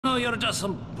you're just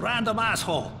some random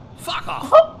asshole. Fuck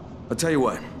off. I'll tell you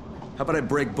what. How about I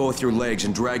break both your legs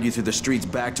and drag you through the streets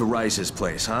back to Rice's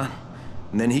place, huh?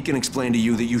 And then he can explain to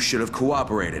you that you should have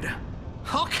cooperated.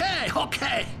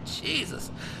 Okay.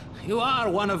 Jesus. You are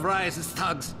one of Rice's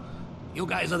thugs. You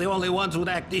guys are the only ones who'd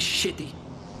act this shitty.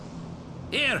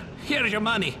 Here's your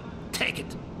money. Take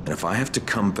it. And if I have to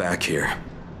come back here...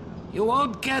 You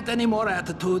won't get any more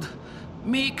attitude.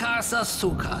 Mi casa,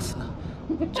 su casa.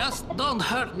 Just don't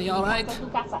hurt me, all right?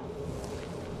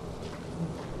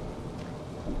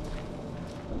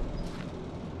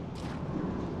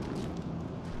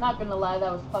 Not gonna lie,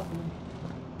 that was fucking...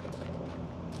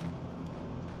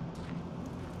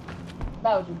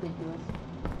 That was ridiculous.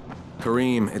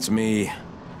 Karim, it's me.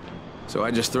 So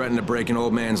I just threatened to break an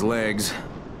old man's legs.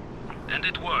 And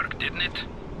it worked, didn't it?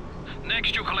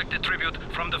 Next you collect the tribute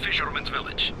from the fisherman's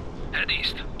village. Head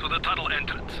east to the tunnel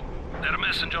entrance. Their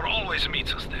messenger always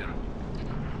meets us there.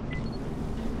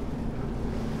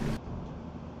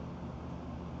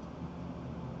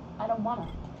 I don't wanna.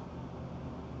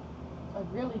 I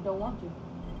really don't want to.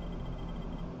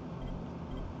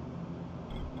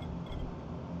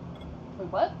 Wait,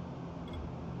 what?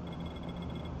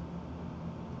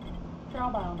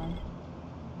 Trial by online.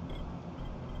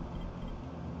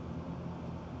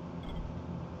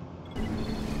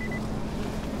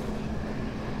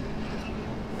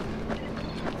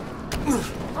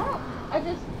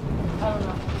 I don't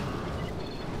know.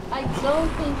 I don't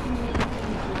think you need to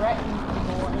threaten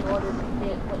people in order to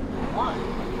get what you want.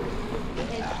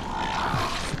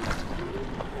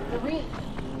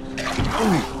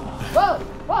 Whoa!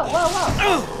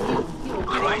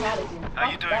 Crane, how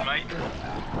you doing, mate?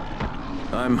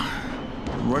 I'm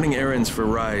running errands for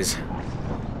Rise.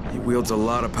 He wields a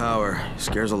lot of power. He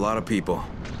scares a lot of people.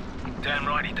 Damn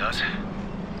right he does.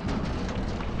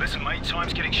 Listen, mate,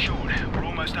 time's getting short. We're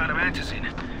almost out of antizin.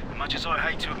 Much as I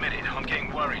hate to admit it, I'm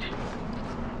getting worried.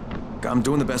 I'm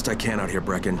doing the best I can out here,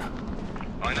 Brecken.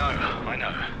 I know.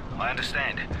 I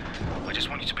understand. I just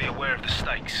want you to be aware of the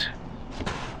stakes.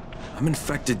 I'm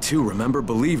infected too, remember?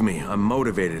 Believe me, I'm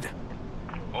motivated.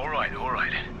 All right.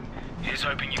 Here's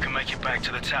hoping you can make it back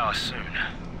to the tower soon.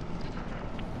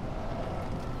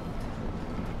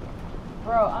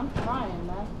 Bro, I'm trying,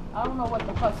 man. I don't know what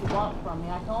the fuck you want from me.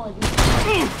 I can only do...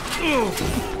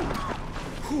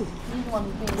 He's the one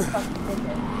who's being fucking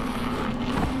dickhead.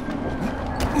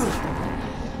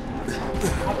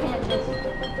 I can't just...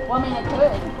 Well, I mean, I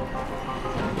could.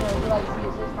 You know, he likes to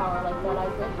use his power like that. I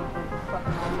could just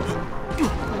fucking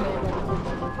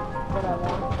what I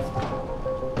want.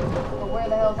 But where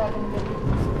the hell is that gonna get me?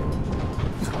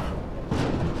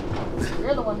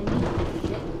 You're the one who needs this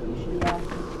shit. You should be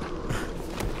asking.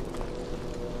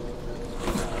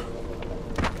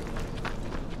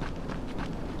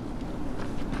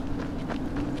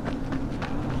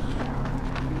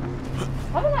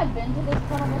 Haven't I been to this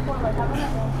tunnel before? Like, haven't I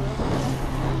gone through it?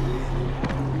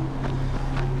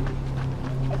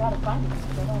 I gotta find it.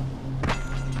 I don't.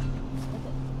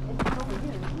 It's over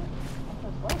here, isn't it? I'm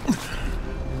just waiting.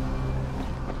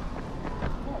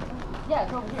 Yeah,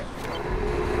 it's over here.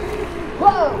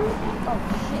 Whoa! Oh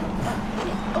shit!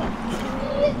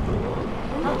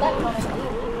 Not that tunnel.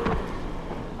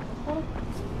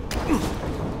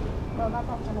 No, not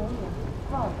that tunnel either.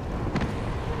 Fuck.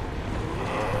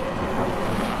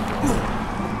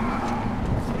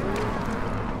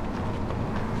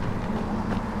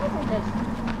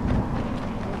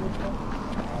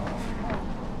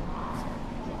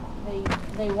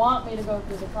 They want me to go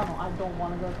through the tunnel. I don't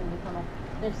want to go through the tunnel.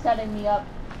 They're setting me up.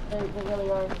 They really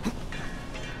are.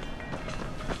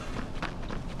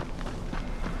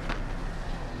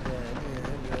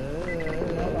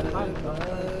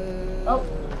 Oh.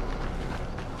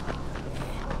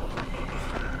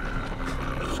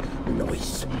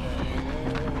 Nice.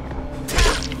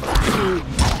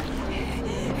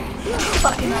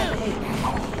 Fucking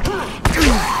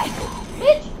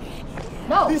bitch!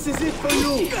 No! This is it for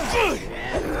you!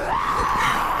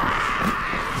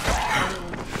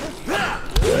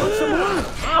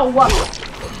 Ow!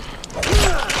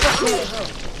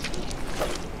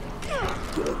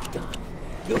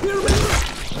 You hear me?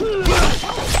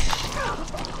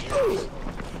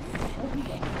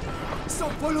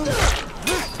 Stop following!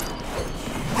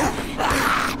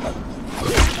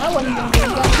 I wasn't even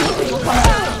doing that.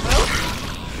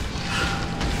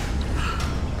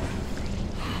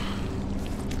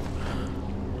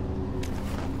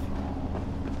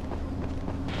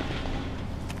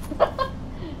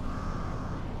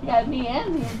 You got me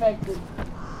and the infected.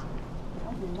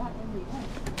 I did not envy that.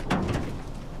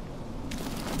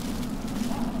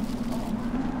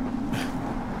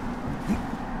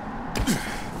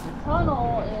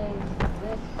 tunnel is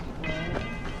this way.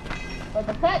 But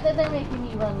the fact that they're making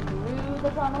me run through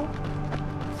the tunnel,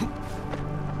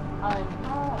 I'm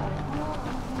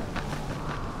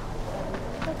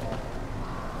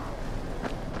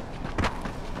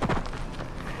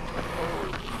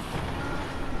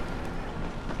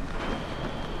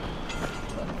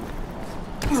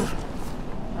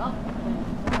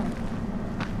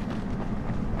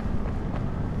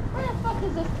where the fuck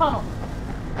is this tunnel?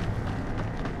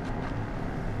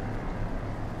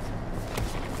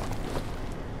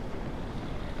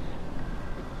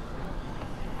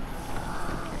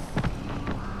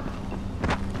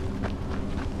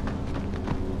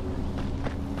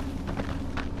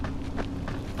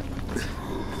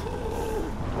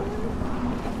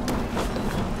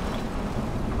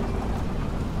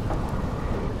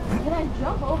 Can I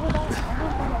jump over that?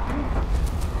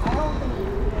 I don't think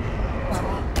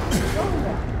it's go over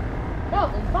there. No,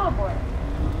 there's Bob for it.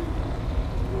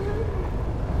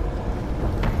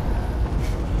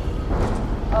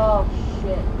 Oh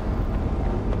shit.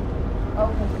 Oh,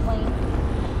 it's plane.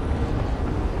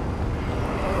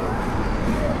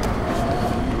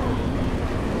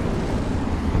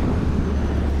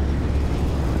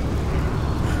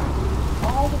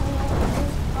 All the way over there?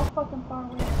 How fucking far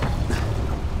away?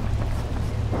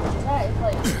 That is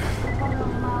like 100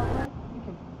 miles away. You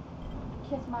can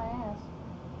kiss my ass.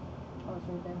 Oh, it's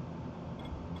right there.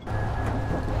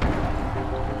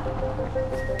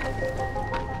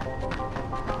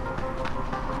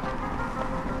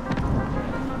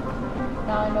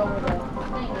 Now I know where the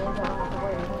thing is. I don't have to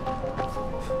worry.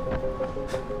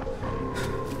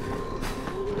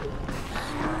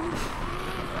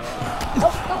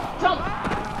 Oh, no, jump!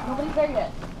 Nobody's there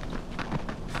yet.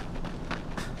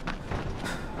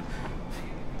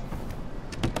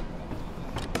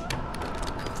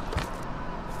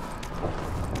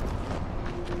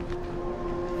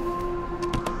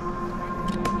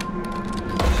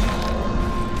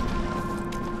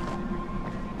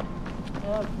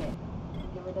 Okay,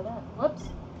 get rid of that. Whoops.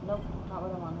 Nope, not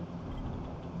what I wanted.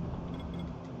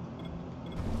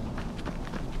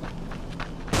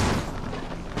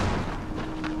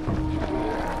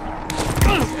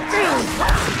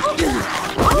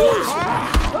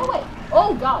 Go away!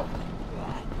 Oh god!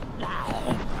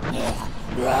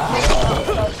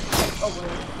 Oh,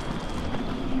 wait.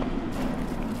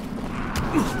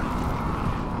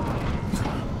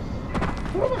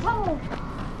 Through the tunnel!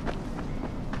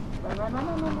 Run, run, run,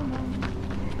 run, run, run, run.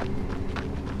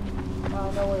 Now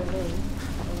I know where it is.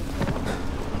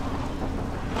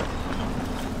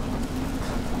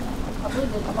 I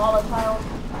believe it's volatile.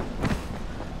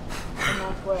 And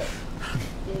that's what is,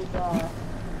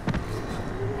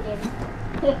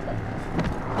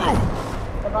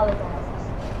 the volatile.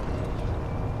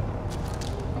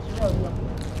 I should go heal.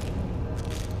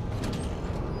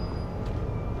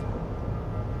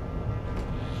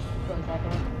 Go that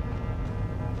way.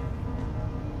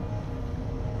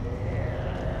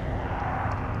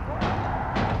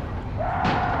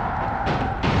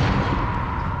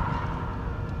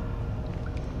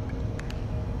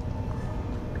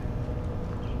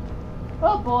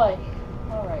 Oh boy.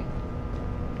 All right.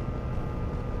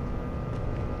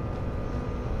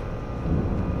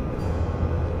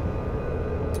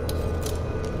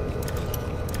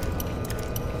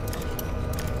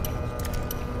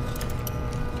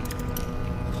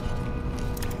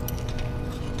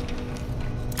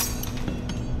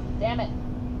 Damn it.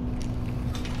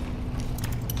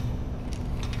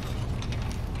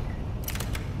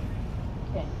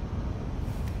 Okay.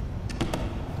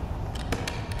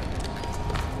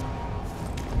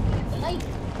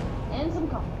 And some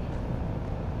coffee.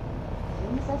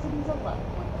 The necessities of life.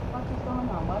 What the fuck is going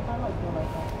on? Why does my life feel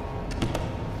like that?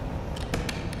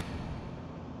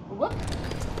 Whoop!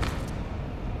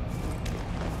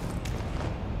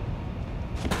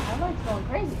 My light's going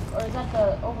crazy. Or is that the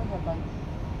overhead light?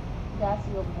 Yeah, that's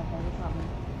the overhead light. It's not me.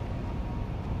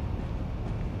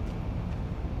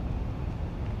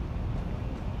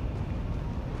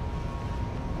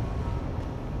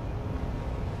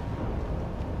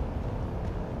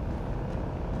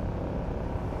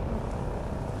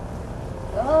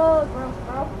 Oh, gross,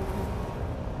 bro.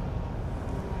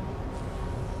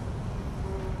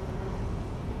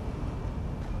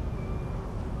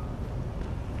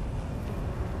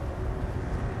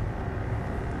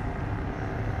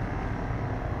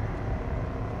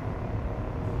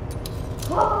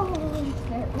 Oh, I'm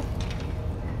scared. Oops.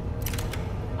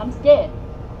 I'm scared.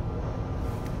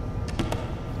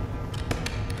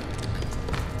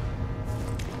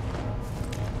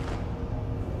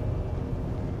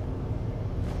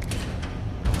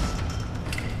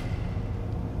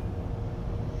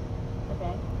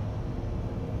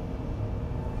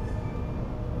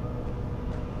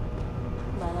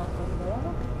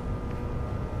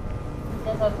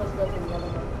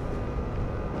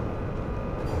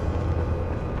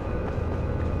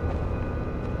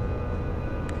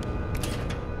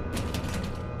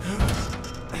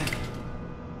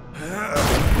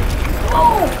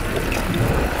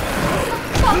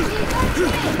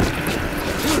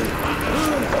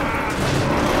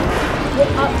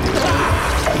 Get up.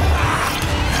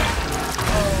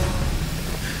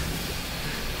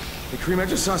 Hey, Kareem, I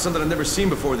just saw something I've never seen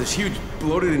before. This huge,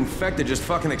 bloated infected just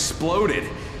fucking exploded.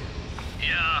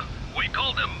 Yeah, we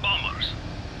call them bombers.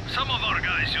 Some of our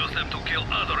guys use them to kill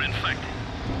other infected.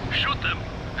 Shoot them,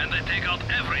 and they take out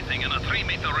everything in a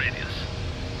 3-meter radius.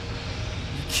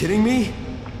 You kidding me?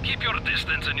 Keep your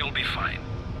distance and you'll be fine.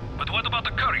 But what about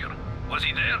the courier? Was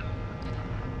he there?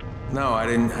 No, I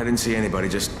didn't see anybody,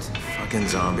 just fucking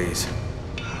zombies.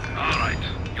 All right.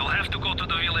 You'll have to go to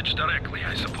the village directly,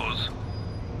 I suppose.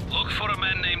 Look for a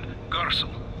man named Gersel.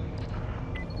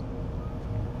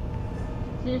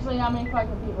 Seriously, how many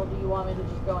fucking people do you want me to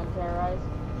just go and terrorize?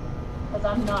 Because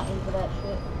I'm not into that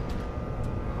shit.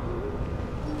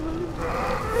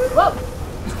 Whoa!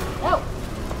 No!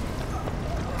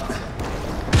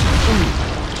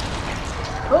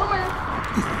 Boomer!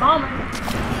 Bomber!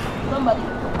 Somebody.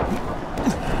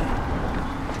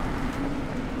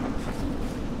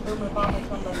 Boomer, bomber,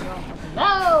 somebody. No!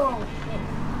 Shit.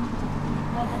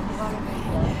 Nothing's wrong with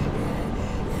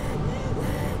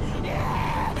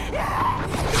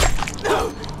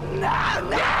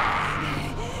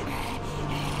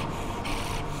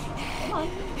Come on.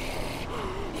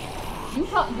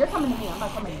 You're coming to me, I'm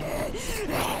not coming to you.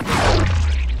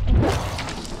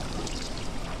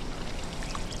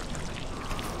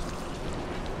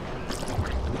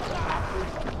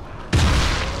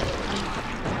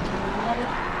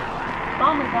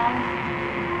 Bomber guy.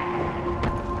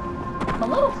 I'm a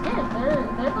little scared.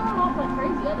 They're going off like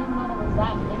crazy. I didn't even know there was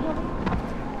that many of them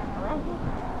around here.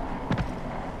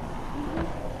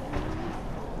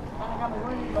 Kinda got me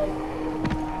worried, like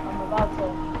I'm about to.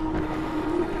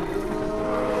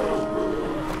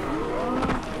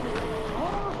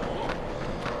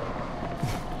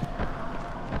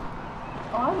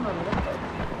 Oh, I remember this place.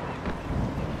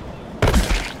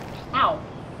 Ow.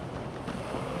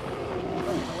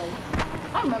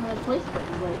 I remember this place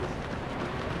pretty well.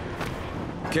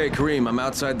 Okay, Kareem, I'm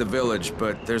outside the village,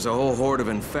 but there's a whole horde of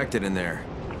infected in there.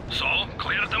 So,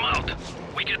 clear them out.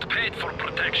 We get paid for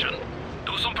protection.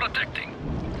 Do some protecting.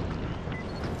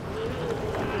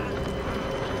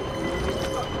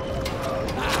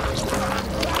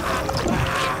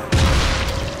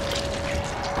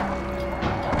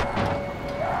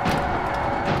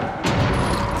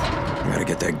 I gotta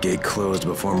get that gate closed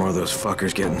before more of those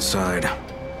fuckers get inside.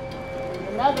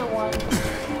 Another one is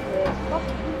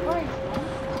fucking Christ, man.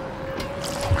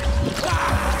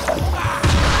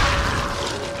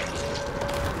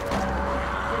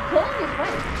 They're killing his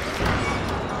friends.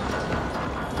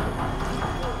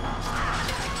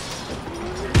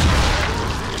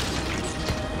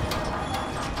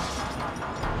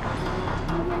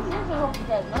 I seriously hope you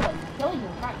guys know that he's killing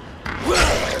your friends.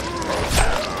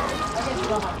 I guess you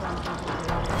don't have friends.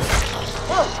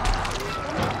 Whoa!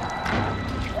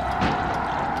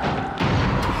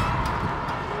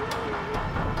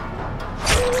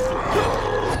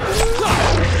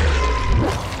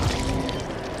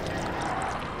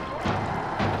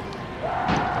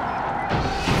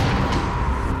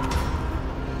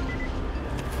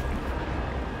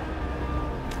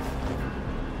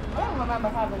 I don't remember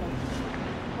having a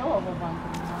kill over bunch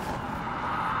anymore.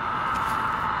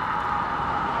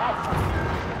 That's something.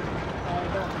 I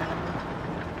don't remember.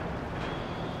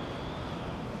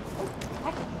 Oh,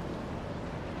 package.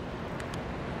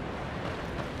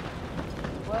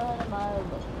 What am I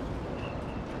looking?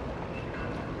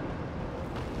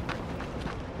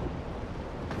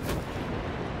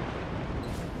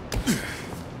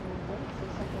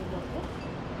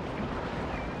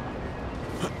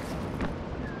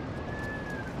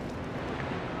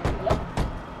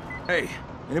 Hey,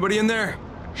 anybody in there?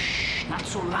 Shh, not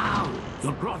so loud.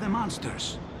 You'll draw the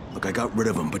monsters. Look, I got rid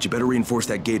of them, but you better reinforce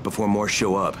that gate before more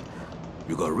show up.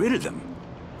 You got rid of them?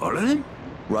 All of them?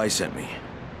 Rise sent me.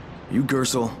 You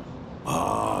Gersel?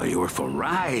 Oh, you were for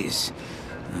Rise.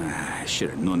 I should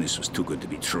have known this was too good to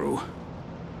be true.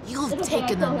 You've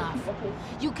taken enough.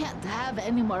 You can't have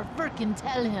any more. Firkin,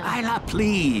 tell him. Isla,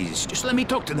 please. Just let me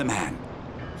talk to the man.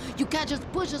 You can't just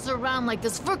push us around like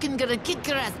this. Firkin gonna kick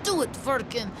your ass. Do it,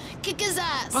 Firkin. Kick his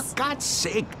ass. For God's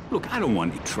sake. Look, I don't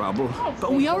want any trouble.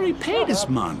 But we already paid this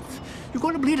month. You're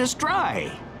going to bleed us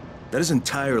dry. That is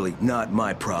entirely not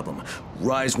my problem.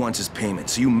 Rise wants his payment,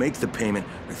 so you make the payment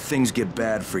or things get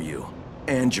bad for you.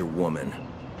 And your woman.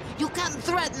 You can't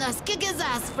threaten us. Kick his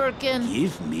ass, Firkin.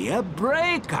 Give me a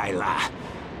break, Isla.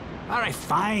 All right,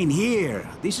 fine, here.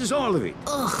 This is all of it.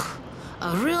 Ugh.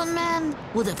 A real man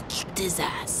would have kicked his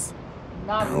ass.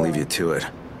 Not I'll leave really. you to it.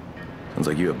 Sounds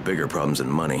like you have bigger problems than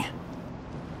money.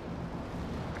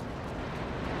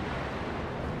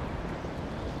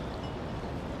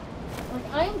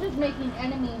 Like, I am just making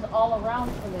enemies all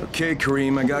around for this. Okay,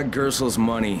 Kareem, I got Gersel's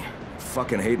money.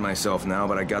 Fucking hate myself now,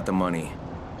 but I got the money.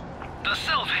 The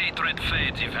self-hatred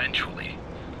fades eventually.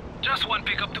 Just one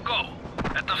pickup to go.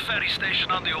 At the ferry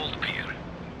station on the old pier.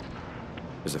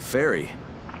 There's a ferry.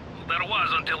 There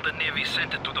was until the Navy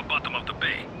sent it to the bottom of the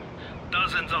bay.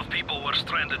 Dozens of people were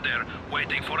stranded there,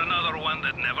 waiting for another one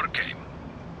that never came.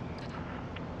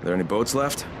 Are there any boats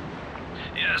left?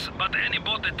 Yes, but any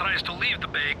boat that tries to leave the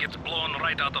bay gets blown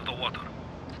right out of the water.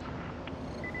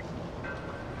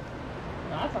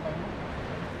 That's okay.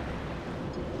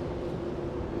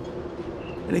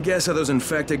 Any guess how those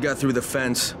infected got through the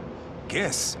fence?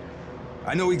 Guess.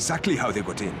 I know exactly how they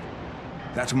got in.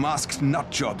 That masked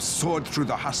nutjob soared through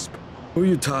the husp. Who are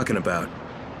you talking about?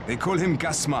 They call him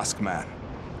Gas Mask Man.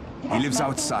 He lives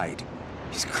outside.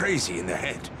 He's crazy in the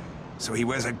head, so he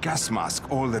wears a gas mask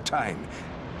all the time,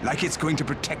 like it's going to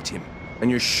protect him. And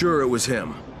you're sure it was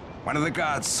him? One of the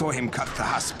guards saw him cut the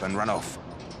husp and run off.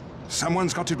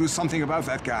 Someone's got to do something about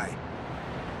that guy.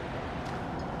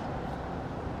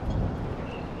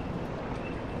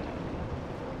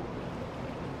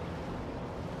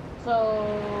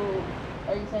 So,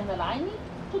 are you saying that I need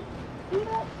to do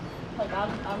that? Like, I'm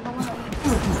the one that needs to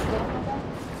do that?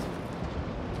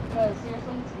 Because,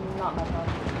 seriously, it's not my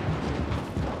problem.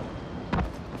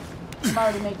 I'm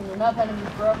already making enough enemies,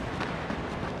 bro.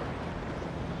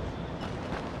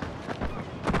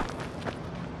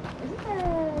 Isn't there,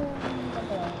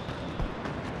 like,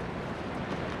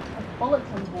 a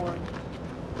bulletin board?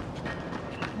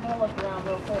 I'm gonna look around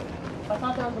real quick. I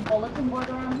thought there was a bulletin board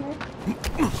around here.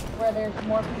 Where there's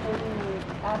more people who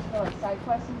ask for like side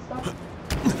quests and stuff.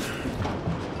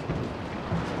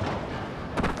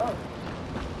 Oh.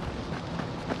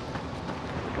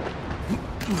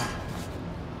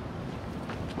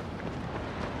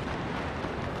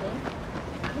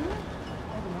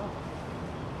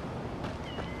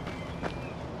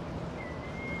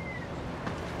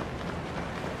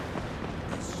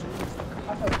 I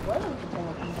thought where was the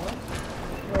bulletin board?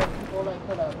 Where people like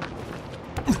put up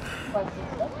quests and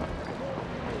stuff.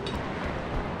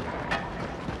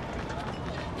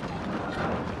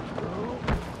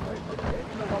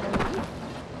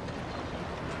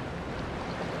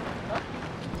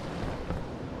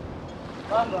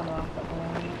 I'm going off the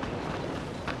way.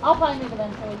 I'll find it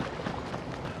eventually.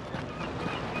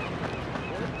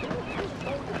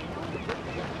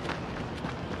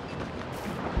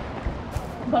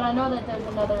 But I know that there's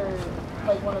another,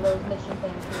 like one of those mission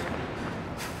things here.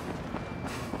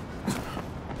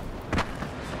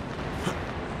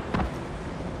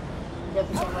 I guess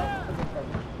we can't rest for this thing.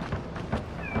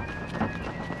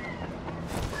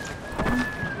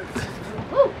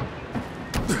 Woo!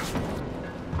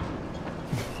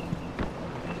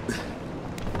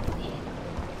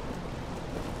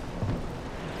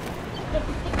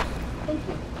 Thank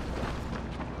you.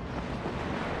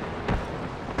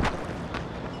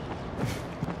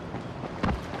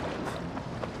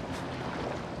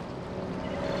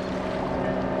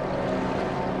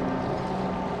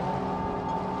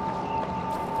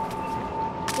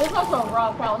 There's also a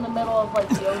rock out in the middle of like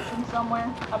the ocean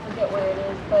somewhere. I forget where it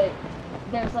is, but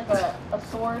there's like a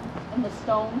sword in the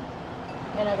stone,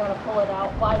 and I gotta pull it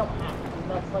out. Well, I don't have to.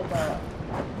 That's like a,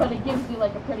 but it gives you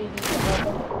like a pretty decent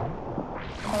weapon.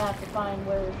 I'm gonna have to find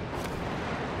where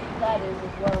that is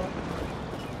as well.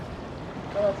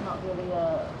 But that's not really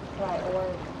a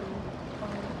priority.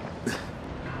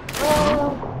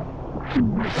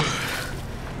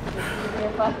 It's easier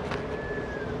if I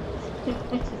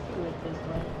just do it this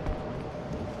way.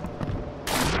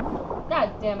 God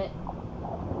damn it.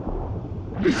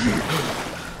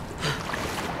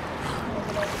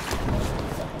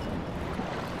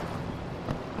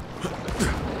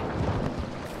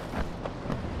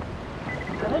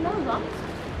 Got another zombie?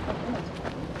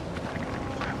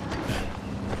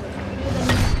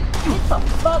 What the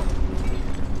fuck?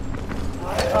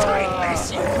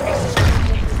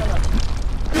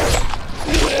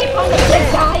 Pick on the big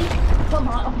guy! Come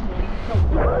on. Oh,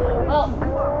 man. Well.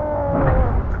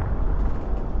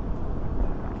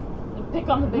 Pick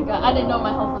on the big guy. I didn't know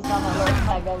my health was down that low.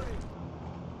 Hi, guys.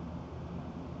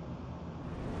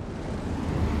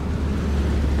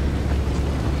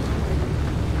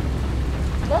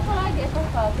 That's what I get for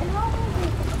fucking helping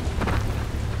people.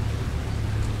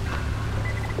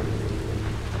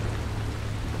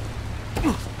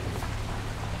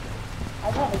 I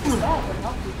gotta do that and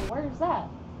help people. Where's that?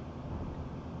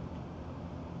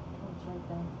 Oh, it's right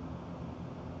there.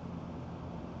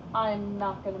 I'm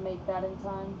not gonna make that in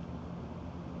time.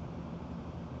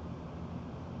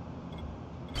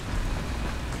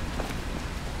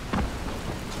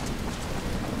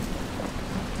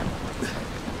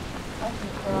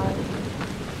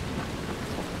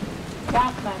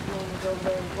 Gas mask man is over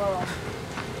there as well.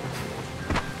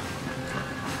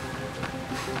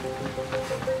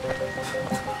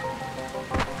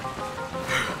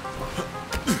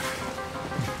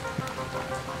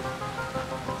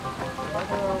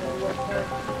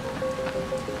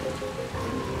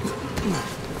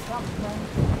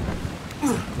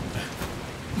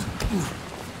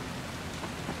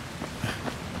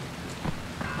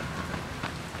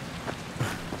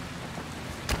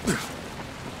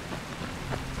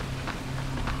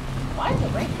 Why is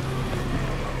it raining?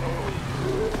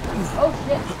 Oh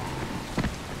shit.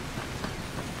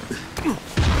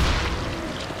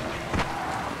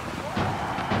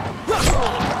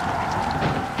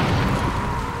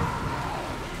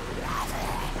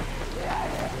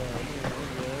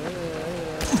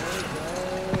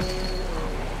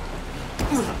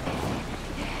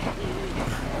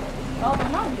 Oh, they're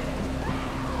not here.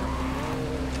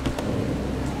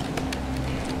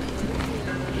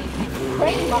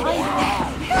 Crane behind you.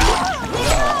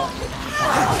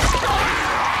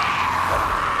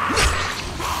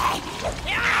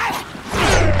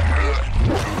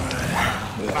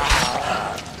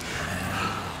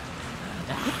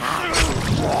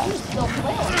 She's still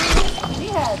playing. She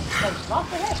had like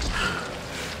lots of hits.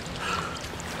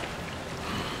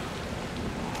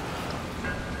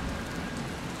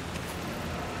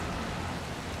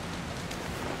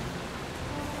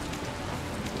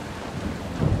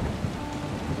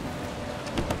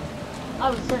 I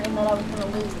was certain that I was going to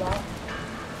lose that.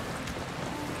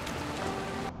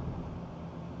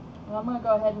 Well, I'm going to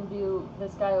go ahead and do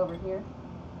this guy over here.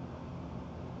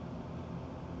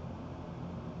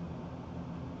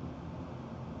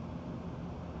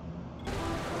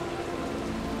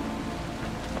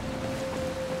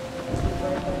 He's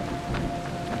right there.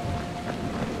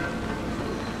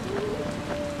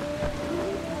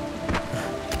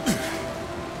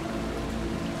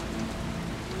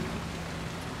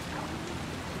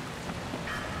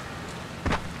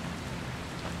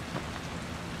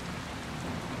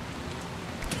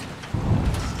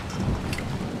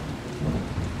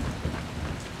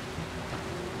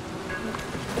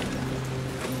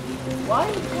 Why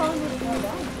are you telling me to go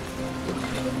down?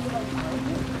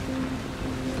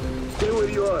 Stay where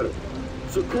you are.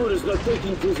 Shakur is not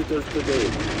taking visitors today.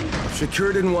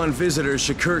 Shakur didn't want visitors.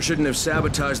 Shakur shouldn't have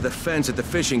sabotaged the fence at the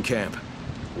fishing camp.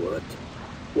 What?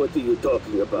 What are you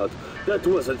talking about? That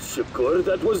wasn't Shakur,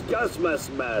 that was Gas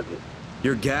Mask Man.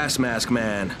 You're Gas Mask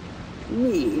Man.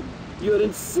 Me? You're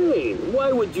insane.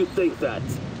 Why would you think that?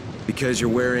 Because you're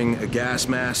wearing a gas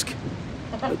mask?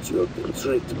 But you've been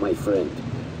tricked, my friend.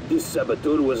 This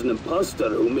saboteur was an imposter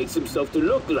who makes himself to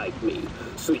look like me.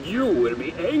 So you will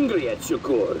be angry at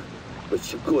Shakur. But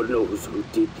Shakur knows who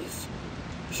did this.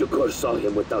 Shakur saw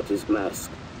him without his mask.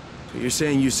 So you're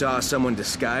saying you saw someone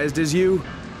disguised as you?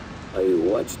 I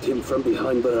watched him from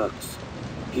behind the rocks.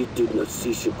 He did not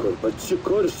see Shakur, but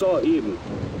Shakur saw him.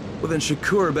 Well then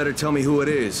Shakur better tell me who it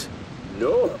is.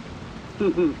 No.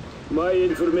 My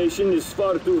information is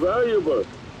far too valuable.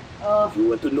 If you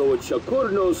want to know what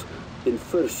Shakur knows, then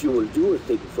first you will do a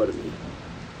thing for me.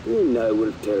 Then I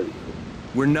will tell you.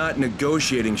 We're not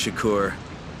negotiating, Shakur.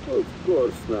 Of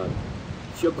course not.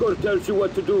 Shakur tells you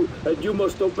what to do, and you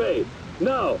must obey.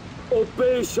 Now,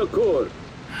 obey Shakur.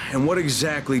 And what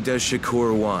exactly does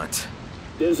Shakur want?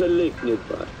 There's a lake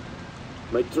nearby.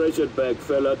 My treasure bag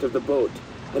fell out of the boat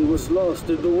and was lost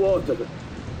in the water.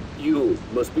 You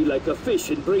must be like a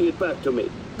fish and bring it back to me.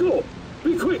 Go!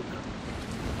 Be quick!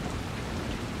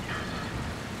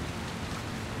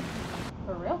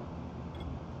 For real?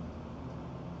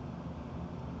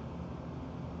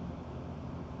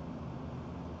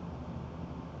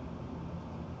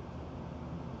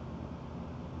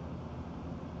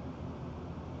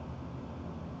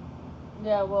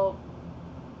 Yeah, well...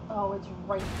 Oh, it's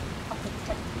right up the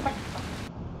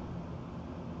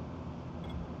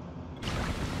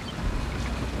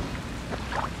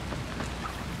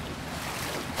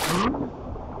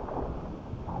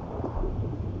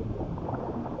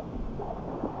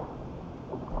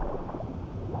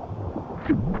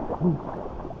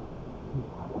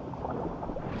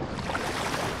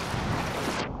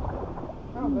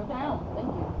Oh, go down. Thank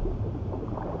you.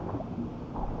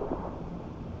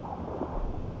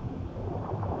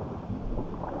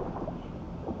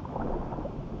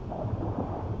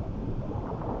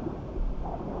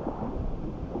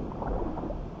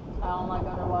 I don't like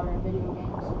underwater in video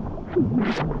games.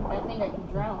 I think I can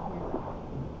drown here.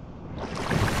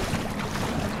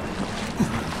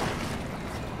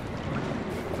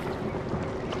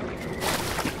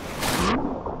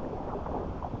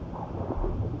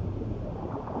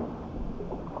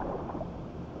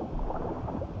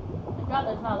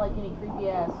 there's not like any creepy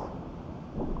ass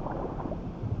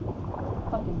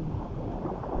fucking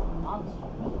monsters.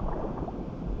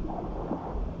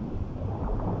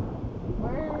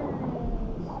 Where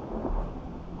is...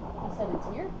 I said it's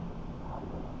here?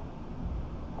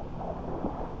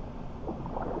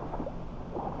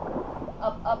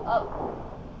 Up, up, up.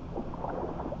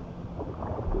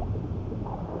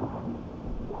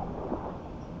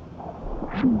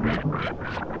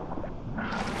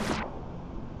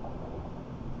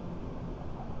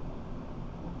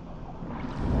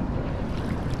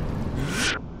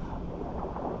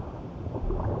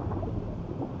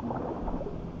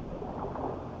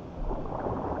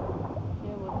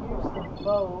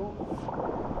 Boat.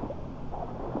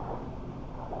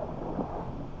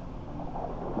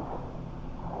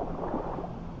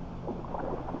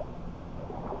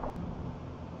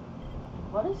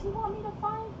 What does he want me to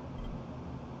find?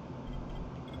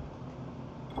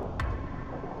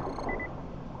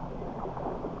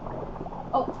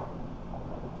 Oh.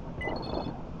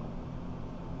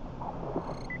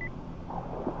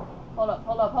 Hold up,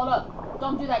 hold up, hold up.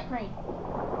 Don't do that, crane.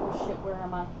 Oh shit, where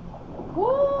am I?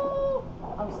 Woo!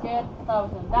 I'm scared. I thought I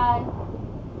was gonna die.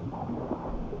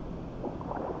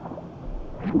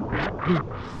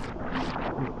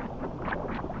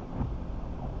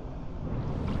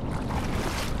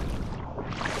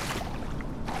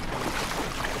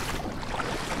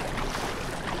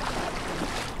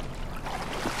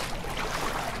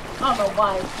 I don't know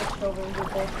why I switched over and did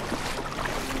this.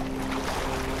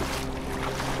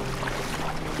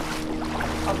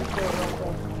 I'll just do it real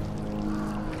quick.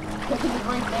 Because it was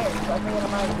right there, so I figured I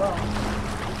might as well.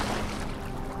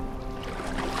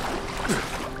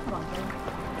 Come on, man.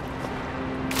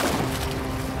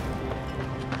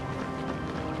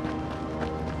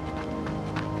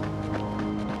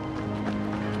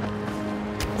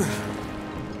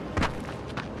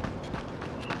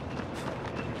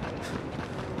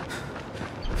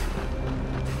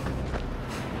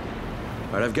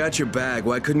 All right, I've got your bag.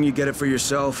 Why couldn't you get it for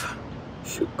yourself?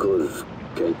 Shakur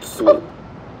can't swim.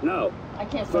 Now, I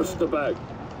can't first the bag.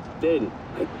 Then,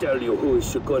 I tell you who is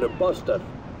Shakur imposter.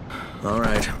 All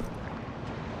right.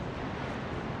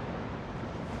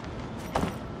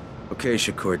 Okay,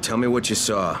 Shakur, tell me what you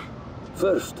saw.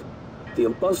 First, the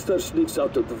imposter sneaks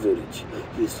out of the village.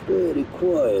 He's very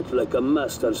quiet, like a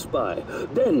master spy.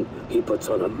 Then, he puts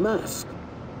on a mask.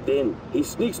 Then, he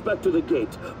sneaks back to the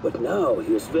gate. But now,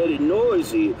 he is very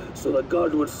noisy, so the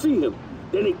guard will see him.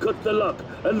 Then he cuts the lock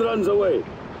and runs away.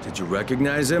 Did you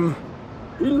recognize him?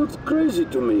 He looks crazy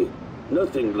to me.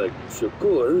 Nothing like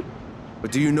Shakur.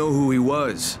 But do you know who he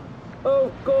was?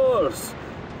 Of course.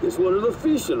 He's one of the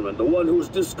fishermen, the one who's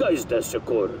disguised as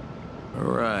Shakur. All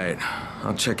right,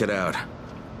 I'll check it out.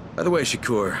 By the way,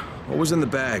 Shakur, what was in the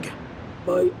bag?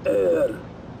 My air.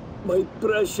 My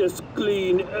precious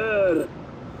clean air.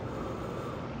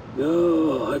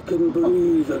 Now I can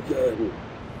breathe again.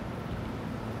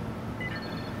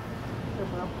 Sure,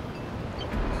 bro.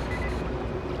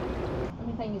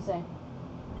 Anything you say.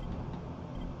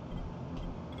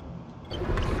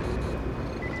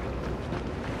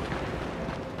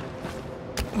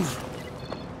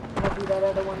 I'll do that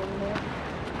other one in there.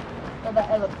 Or that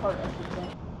other part, I should say.